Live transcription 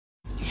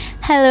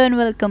Hello and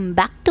welcome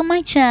back to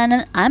my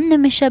channel. I'm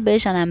Nimisha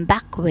Bish and I'm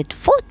back with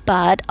fourth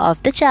part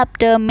of the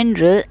chapter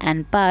Mineral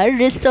and Power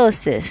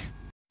Resources.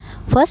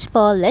 First of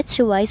all, let's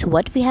revise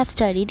what we have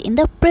studied in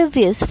the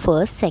previous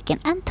first, second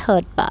and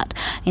third part.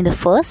 In the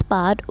first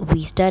part,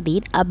 we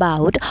studied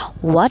about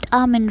what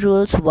are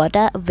minerals,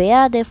 where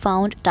are they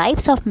found,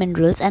 types of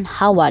minerals and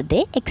how are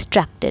they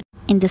extracted.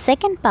 In the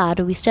second part,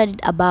 we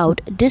studied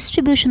about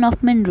distribution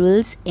of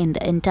minerals in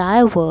the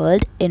entire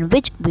world, in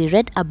which we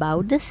read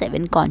about the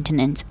 7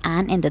 continents.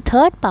 And in the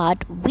third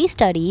part, we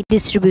studied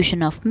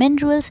distribution of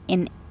minerals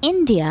in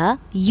India,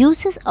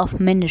 uses of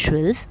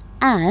minerals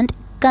and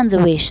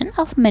conservation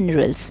of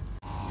minerals.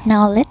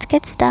 Now let's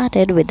get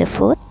started with the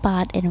fourth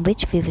part, in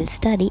which we will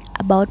study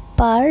about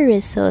power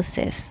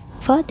resources.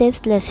 For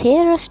this, let's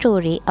hear a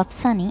story of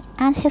Sunny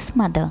and his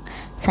mother.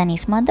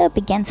 Sunny's mother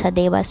begins her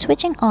day by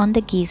switching on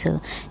the geyser.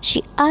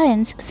 She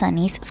irons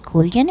Sunny's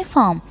school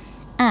uniform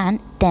and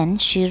then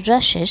she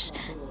rushes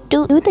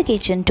to the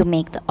kitchen to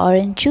make the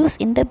orange juice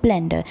in the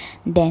blender.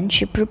 Then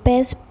she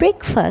prepares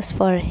breakfast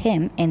for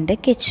him in the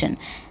kitchen.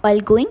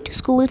 While going to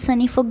school,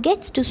 Sunny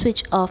forgets to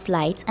switch off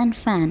lights and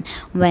fan.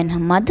 When her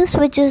mother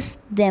switches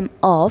them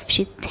off,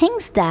 she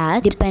thinks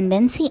that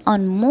dependency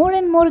on more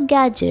and more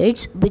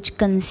gadgets which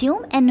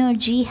consume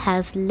energy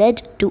has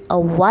led to a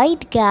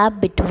wide gap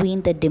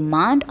between the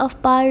demand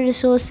of power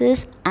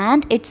resources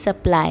and its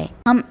supply.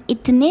 हम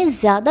इतने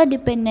ज़्यादा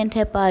dependent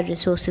है power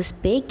resources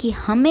पे कि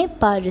हमें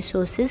power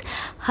resources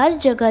हर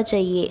जगह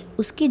चाहिए,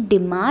 उसकी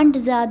डिमांड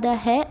ज़्यादा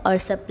है और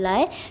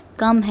सप्लाई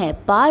कम है.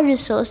 Power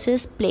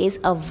resources plays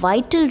a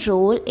vital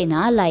role in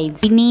our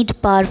lives. We need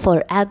power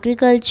for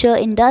agriculture,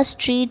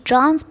 industry,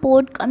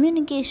 transport,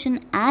 communication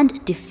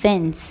and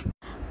defense.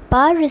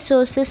 Power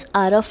resources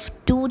are of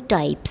two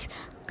types: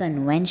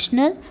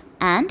 conventional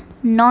and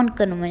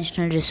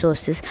non-conventional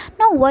resources.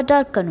 Now, what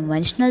are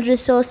conventional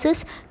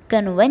resources?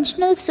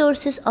 Conventional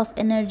sources of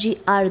energy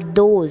are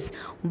those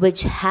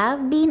which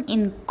have been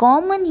in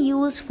common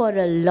use for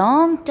a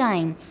long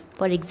time.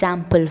 For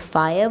example,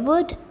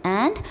 firewood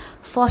and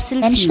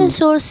fossil fuel. Conventional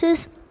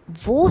sources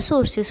वो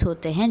sources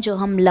होते हैं जो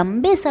हम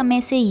लंबे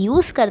समय से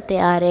use करते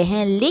आ रहे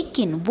हैं,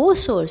 लेकिन वो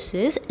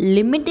सोर्सेस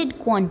लिमिटेड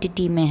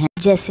क्वांटिटी में हैं,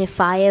 जैसे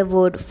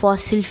फायरवुड,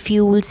 फॉसिल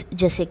फ्यूल्स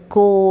जैसे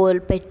कोल,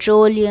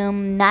 पेट्रोलियम,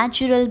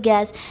 नेचुरल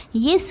गैस.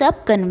 ये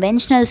सब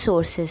कन्वेंशनल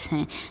सोर्सेस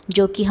हैं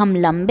जो कि हम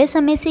लंबे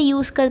समय से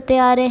यूज़ करते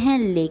आ रहे हैं,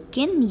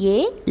 लेकिन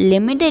ये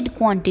लिमिटेड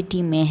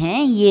क्वांटिटी में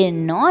हैं. ये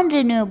नॉन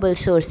रिन्यूएबल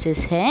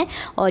सोर्सेस हैं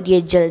और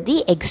ये जल्दी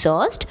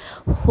एग्जॉस्ट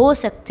हो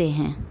सकते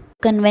हैं.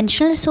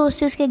 कन्वेंशनल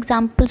सोर्सेज के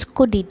एग्जाम्पल्स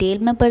को डिटेल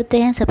में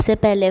पढ़ते हैं. सबसे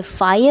पहले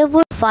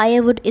firewood.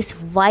 Firewood is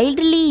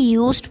widely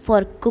used for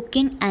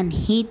cooking and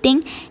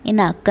heating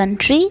in our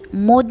country.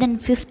 More than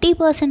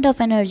 50%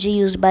 of energy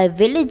used by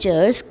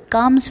villagers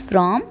comes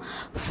from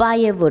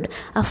firewood.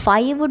 अब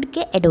firewood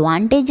के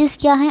advantages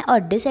क्या हैं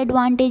और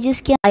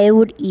disadvantages क्या?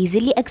 Firewood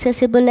easily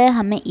accessible है,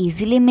 हमें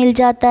easily मिल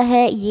जाता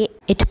है. ये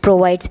It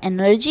provides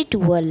energy to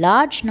a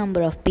large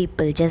number of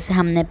people. जैसे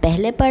हमने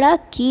पहले पढ़ा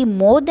कि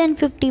more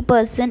than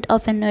 50%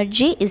 of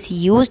energy is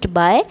used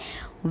by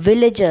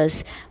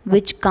villagers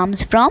which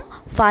comes from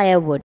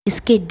firewood.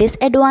 इसके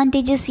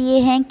disadvantages ये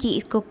हैं कि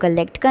इसको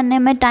कलेक्ट करने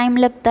में टाइम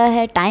लगता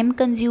है, टाइम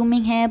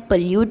कंज्यूमिंग है,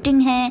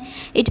 पोल्यूटिंग है,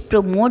 it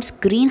promotes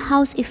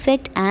greenhouse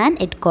effect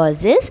and it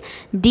causes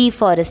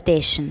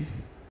deforestation.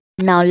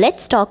 Now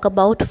let's talk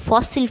about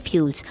fossil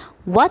fuels.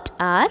 What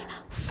are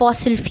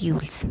fossil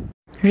fuels?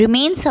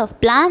 Remains of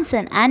plants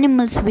and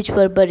animals which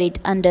were buried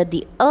under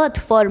the earth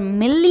for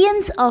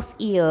millions of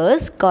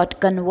years got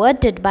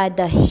converted by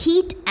the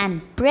heat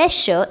and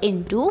pressure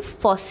into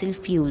fossil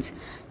fuels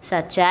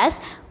such as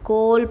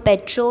coal,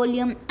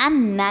 petroleum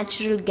and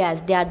natural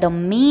gas. They are the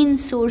main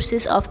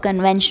sources of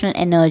conventional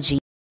energy.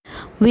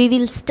 We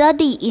will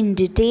study in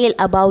detail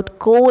about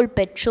coal,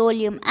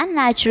 petroleum and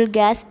natural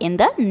gas in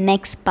the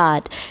next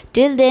part.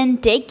 Till then,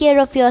 take care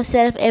of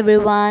yourself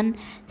everyone.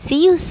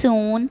 See you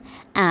soon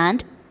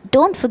and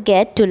don't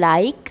forget to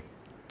like,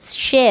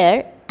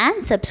 share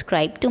and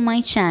subscribe to my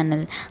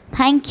channel.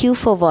 Thank you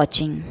for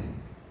watching.